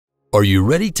Are you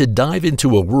ready to dive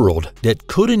into a world that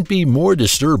couldn't be more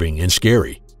disturbing and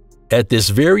scary? At this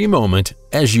very moment,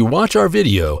 as you watch our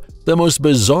video, the most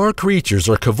bizarre creatures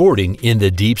are cavorting in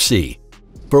the deep sea,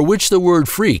 for which the word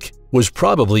freak was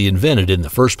probably invented in the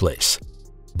first place.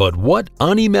 But what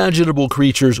unimaginable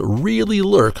creatures really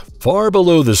lurk far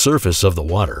below the surface of the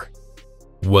water?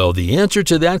 Well, the answer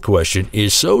to that question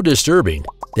is so disturbing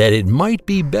that it might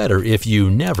be better if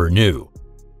you never knew.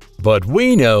 But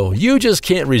we know you just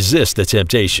can't resist the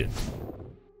temptation.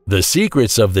 The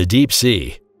secrets of the deep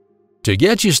sea. To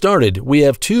get you started, we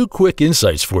have two quick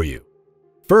insights for you.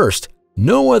 First,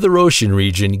 no other ocean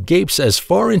region gapes as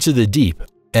far into the deep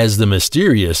as the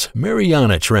mysterious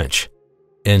Mariana Trench.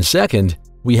 And second,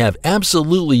 we have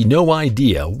absolutely no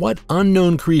idea what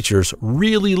unknown creatures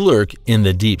really lurk in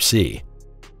the deep sea.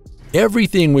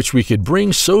 Everything which we could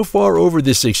bring so far over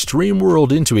this extreme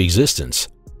world into existence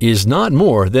is not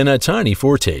more than a tiny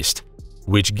foretaste,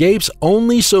 which gapes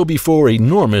only so before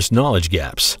enormous knowledge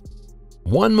gaps.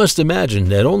 One must imagine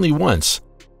that only once,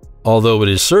 although it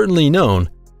is certainly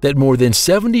known that more than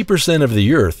 70% of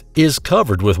the Earth is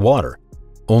covered with water,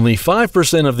 only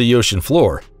 5% of the ocean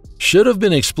floor should have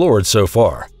been explored so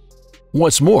far.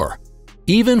 What's more,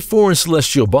 even foreign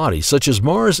celestial bodies such as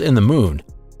Mars and the Moon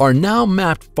are now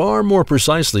mapped far more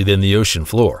precisely than the ocean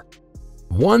floor.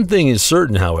 One thing is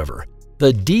certain, however,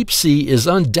 the deep sea is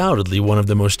undoubtedly one of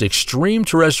the most extreme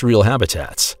terrestrial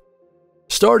habitats.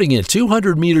 Starting at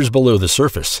 200 meters below the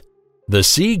surface, the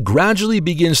sea gradually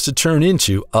begins to turn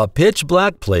into a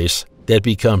pitch-black place that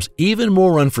becomes even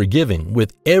more unforgiving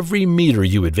with every meter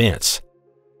you advance.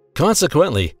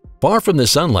 Consequently, far from the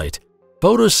sunlight,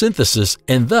 photosynthesis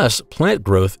and thus plant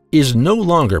growth is no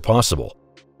longer possible.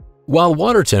 While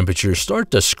water temperatures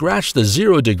start to scratch the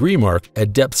 0-degree mark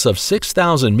at depths of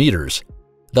 6,000 meters,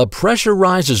 the pressure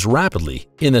rises rapidly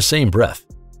in the same breath.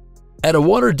 At a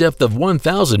water depth of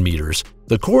 1,000 meters,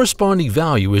 the corresponding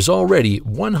value is already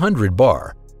 100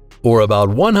 bar, or about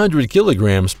 100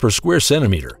 kilograms per square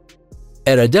centimeter.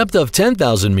 At a depth of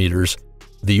 10,000 meters,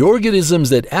 the organisms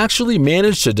that actually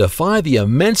manage to defy the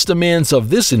immense demands of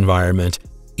this environment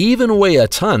even weigh a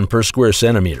ton per square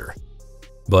centimeter.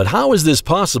 But how is this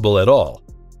possible at all?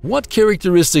 What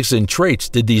characteristics and traits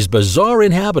did these bizarre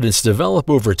inhabitants develop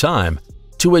over time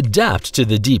to adapt to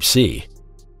the deep sea?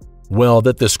 Well,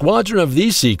 that the squadron of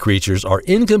these sea creatures are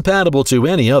incompatible to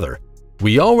any other,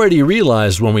 we already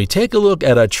realize when we take a look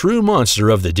at a true monster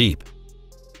of the deep.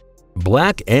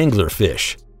 Black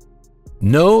anglerfish.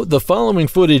 No, the following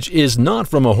footage is not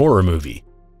from a horror movie.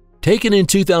 Taken in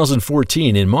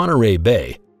 2014 in Monterey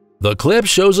Bay, the clip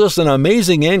shows us an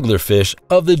amazing anglerfish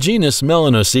of the genus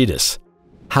Melanocetus.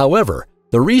 However,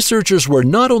 the researchers were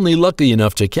not only lucky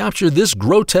enough to capture this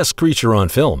grotesque creature on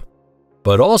film,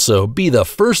 but also be the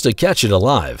first to catch it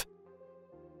alive.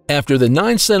 After the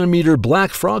 9-centimeter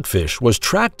black frogfish was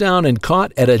tracked down and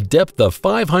caught at a depth of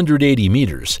 580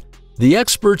 meters, the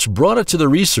experts brought it to the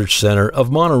research center of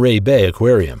Monterey Bay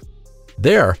Aquarium.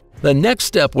 There, the next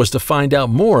step was to find out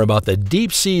more about the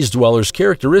deep sea's dwellers'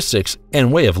 characteristics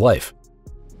and way of life.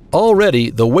 Already,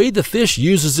 the way the fish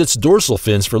uses its dorsal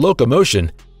fins for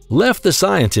locomotion left the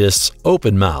scientists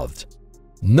open-mouthed.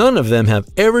 None of them have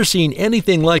ever seen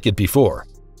anything like it before.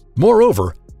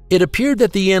 Moreover, it appeared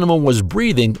that the animal was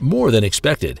breathing more than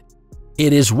expected.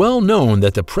 It is well known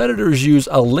that the predators use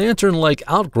a lantern-like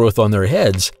outgrowth on their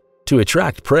heads to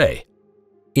attract prey.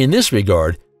 In this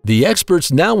regard, the experts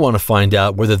now want to find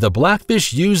out whether the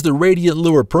blackfish use the radiant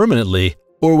lure permanently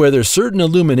or whether certain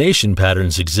illumination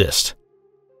patterns exist.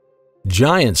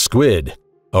 Giant squid.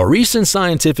 A recent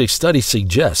scientific study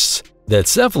suggests that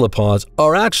cephalopods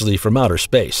are actually from outer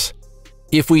space.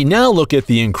 If we now look at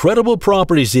the incredible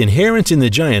properties inherent in the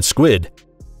giant squid,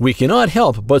 we cannot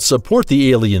help but support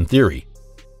the alien theory.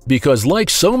 Because like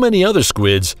so many other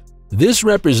squids, this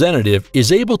representative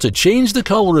is able to change the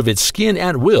color of its skin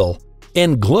at will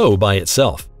and glow by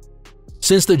itself.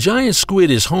 Since the giant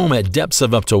squid is home at depths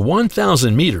of up to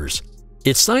 1,000 meters,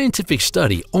 its scientific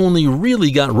study only really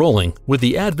got rolling with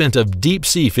the advent of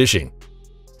deep-sea fishing.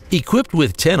 Equipped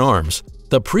with 10 arms,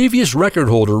 the previous record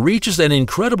holder reaches an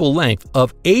incredible length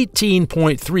of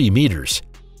 18.3 meters,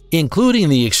 including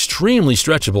the extremely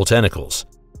stretchable tentacles.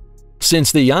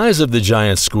 Since the eyes of the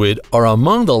giant squid are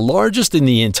among the largest in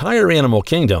the entire animal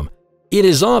kingdom, it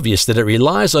is obvious that it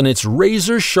relies on its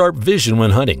razor-sharp vision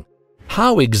when hunting.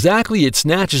 How exactly it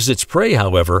snatches its prey,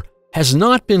 however, has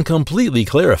not been completely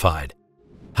clarified.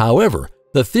 However,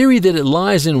 the theory that it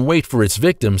lies in wait for its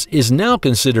victims is now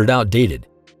considered outdated.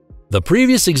 The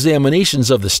previous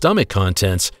examinations of the stomach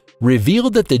contents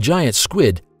revealed that the giant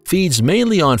squid feeds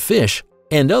mainly on fish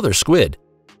and other squid,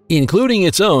 including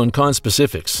its own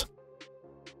conspecifics.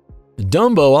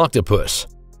 Dumbo octopus.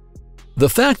 The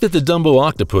fact that the Dumbo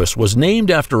octopus was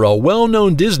named after a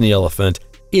well-known Disney elephant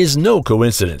is no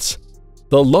coincidence.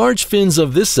 The large fins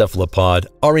of this cephalopod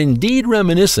are indeed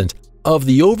reminiscent of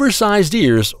the oversized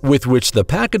ears with which the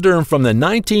pachyderm from the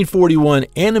 1941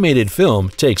 animated film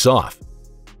takes off.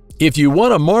 If you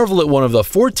want to marvel at one of the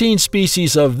 14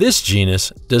 species of this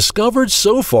genus discovered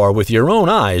so far with your own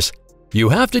eyes, you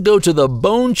have to go to the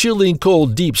bone-chilling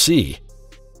cold deep sea.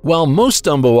 While most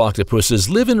Dumbo octopuses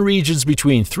live in regions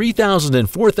between 3,000 and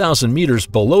 4,000 meters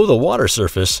below the water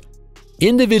surface,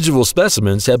 individual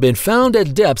specimens have been found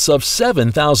at depths of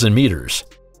 7,000 meters.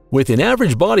 With an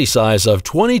average body size of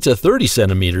 20 to 30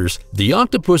 centimeters, the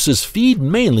octopuses feed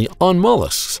mainly on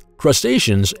mollusks,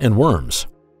 crustaceans, and worms.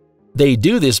 They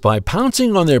do this by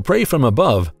pouncing on their prey from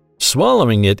above,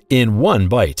 swallowing it in one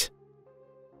bite.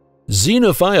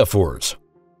 Xenophyophores.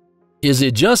 Is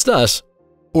it just us,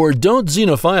 or don't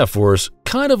xenophyophores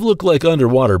kind of look like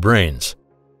underwater brains?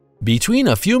 Between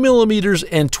a few millimeters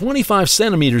and 25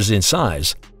 centimeters in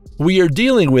size, we are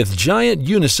dealing with giant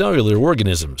unicellular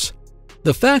organisms.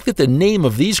 The fact that the name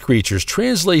of these creatures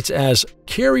translates as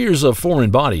carriers of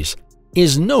foreign bodies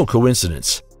is no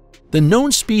coincidence. The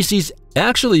known species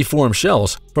actually form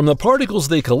shells from the particles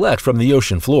they collect from the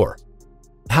ocean floor.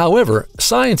 However,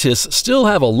 scientists still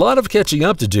have a lot of catching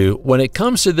up to do when it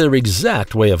comes to their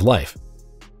exact way of life.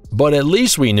 But at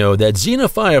least we know that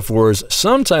xenophyophores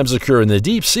sometimes occur in the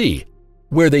deep sea,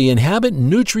 where they inhabit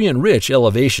nutrient-rich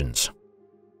elevations.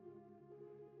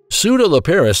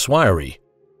 Pseudolaparus swirei.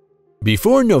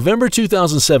 Before November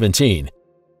 2017,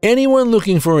 anyone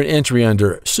looking for an entry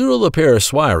under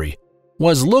Pseudolaparus swirei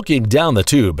was looking down the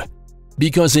tube,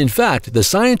 because in fact the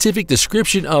scientific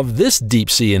description of this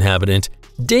deep-sea inhabitant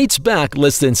dates back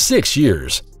less than 6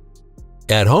 years.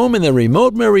 At home in the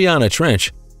remote Mariana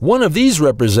Trench, one of these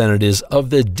representatives of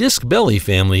the disc belly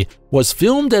family was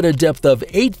filmed at a depth of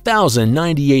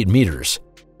 8,098 meters.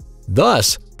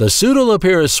 Thus, the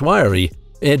Pseudolaparus swirei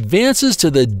advances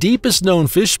to the deepest known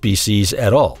fish species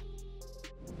at all.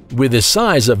 With a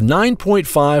size of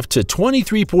 9.5 to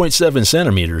 23.7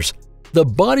 centimeters, the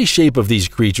body shape of these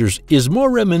creatures is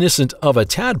more reminiscent of a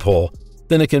tadpole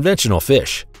than a conventional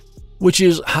fish, which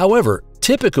is, however,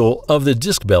 typical of the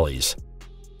disc bellies.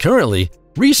 Currently,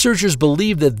 researchers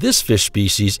believe that this fish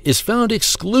species is found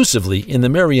exclusively in the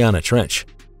Mariana Trench.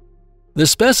 The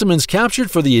specimens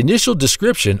captured for the initial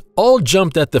description all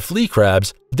jumped at the flea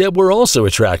crabs that were also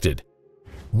attracted.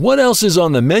 What else is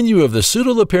on the menu of the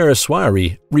Pseudolaparus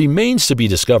swirei remains to be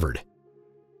discovered.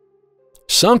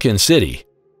 Sunken City.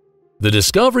 The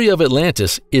discovery of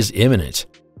Atlantis is imminent.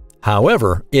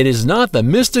 However, it is not the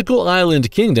mystical island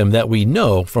kingdom that we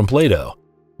know from Plato,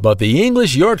 but the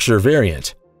English Yorkshire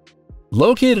variant.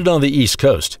 Located on the east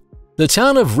coast, the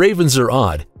town of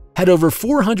Ravensor-Odd had over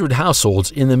 400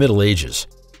 households in the Middle Ages.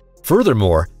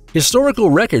 Furthermore, historical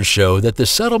records show that the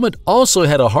settlement also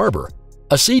had a harbor,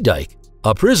 a sea dike,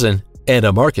 a prison, and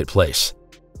a marketplace.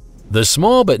 The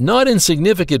small but not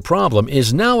insignificant problem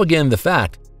is now again the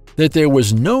fact that there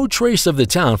was no trace of the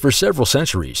town for several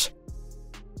centuries.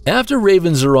 After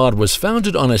Ravensor-Odd was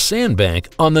founded on a sandbank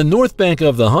on the north bank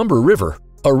of the Humber River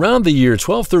around the year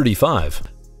 1235,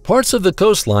 parts of the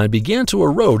coastline began to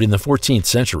erode in the 14th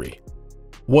century.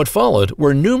 What followed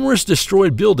were numerous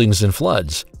destroyed buildings and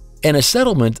floods, and a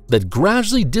settlement that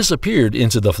gradually disappeared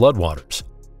into the floodwaters.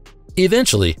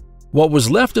 Eventually, what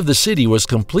was left of the city was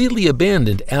completely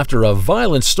abandoned after a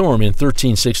violent storm in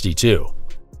 1362.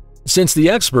 Since the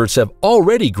experts have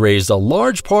already grazed a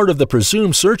large part of the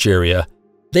presumed search area,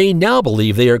 they now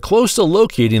believe they are close to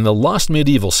locating the lost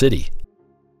medieval city.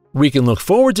 We can look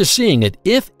forward to seeing it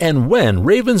if and when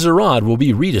Ravensor-Odd will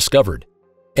be rediscovered,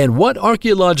 and what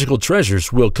archaeological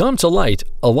treasures will come to light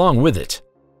along with it.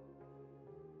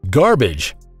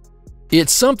 Garbage.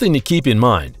 It's something to keep in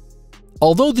mind.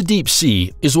 Although the deep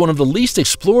sea is one of the least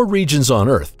explored regions on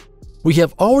Earth, we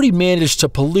have already managed to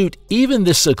pollute even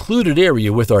this secluded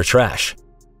area with our trash.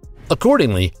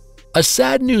 Accordingly, a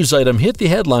sad news item hit the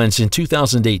headlines in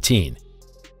 2018.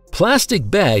 Plastic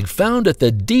bag found at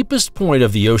the deepest point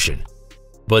of the ocean.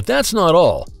 But that's not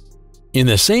all. In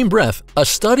the same breath, a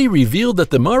study revealed that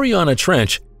the Mariana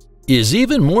Trench is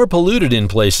even more polluted in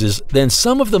places than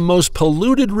some of the most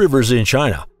polluted rivers in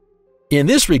China. In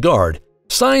this regard,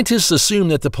 scientists assume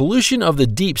that the pollution of the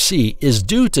deep sea is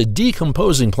due to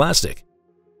decomposing plastic.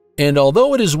 And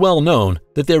although it is well known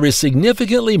that there is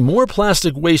significantly more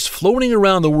plastic waste floating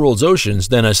around the world's oceans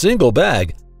than a single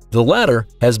bag, the latter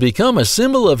has become a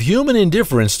symbol of human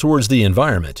indifference towards the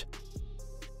environment.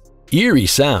 Eerie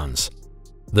sounds.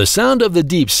 The sound of the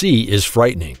deep sea is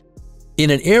frightening. In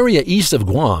an area east of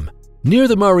Guam, near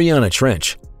the Mariana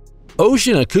Trench,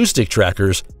 ocean acoustic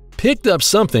trackers picked up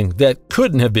something that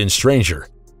couldn't have been stranger.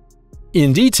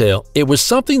 In detail, it was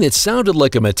something that sounded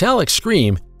like a metallic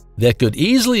scream that could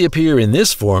easily appear in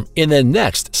this form in the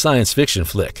next science fiction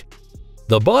flick.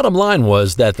 The bottom line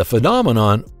was that the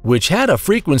phenomenon, which had a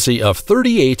frequency of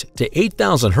 38 to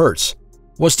 8,000 Hz,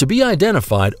 was to be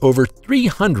identified over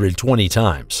 320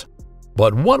 times.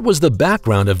 But what was the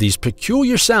background of these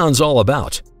peculiar sounds all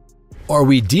about? Are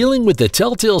we dealing with the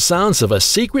telltale sounds of a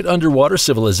secret underwater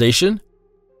civilization?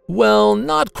 Well,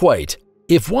 not quite.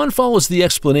 If one follows the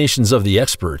explanations of the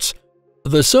experts,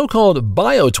 the so-called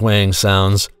biotwang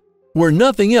sounds were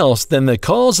nothing else than the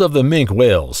calls of the minke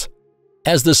whales.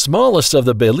 As the smallest of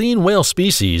the baleen whale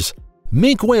species,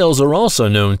 minke whales are also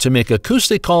known to make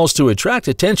acoustic calls to attract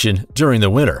attention during the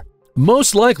winter,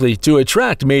 most likely to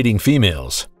attract mating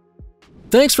females.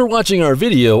 Thanks for watching our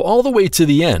video all the way to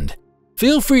the end.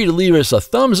 Feel free to leave us a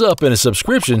thumbs up and a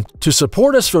subscription to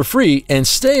support us for free and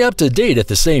stay up to date at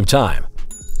the same time.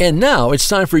 And now it's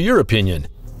time for your opinion.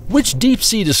 Which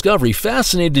deep-sea discovery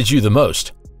fascinated you the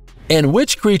most? And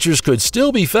which creatures could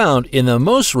still be found in the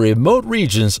most remote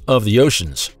regions of the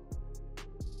oceans?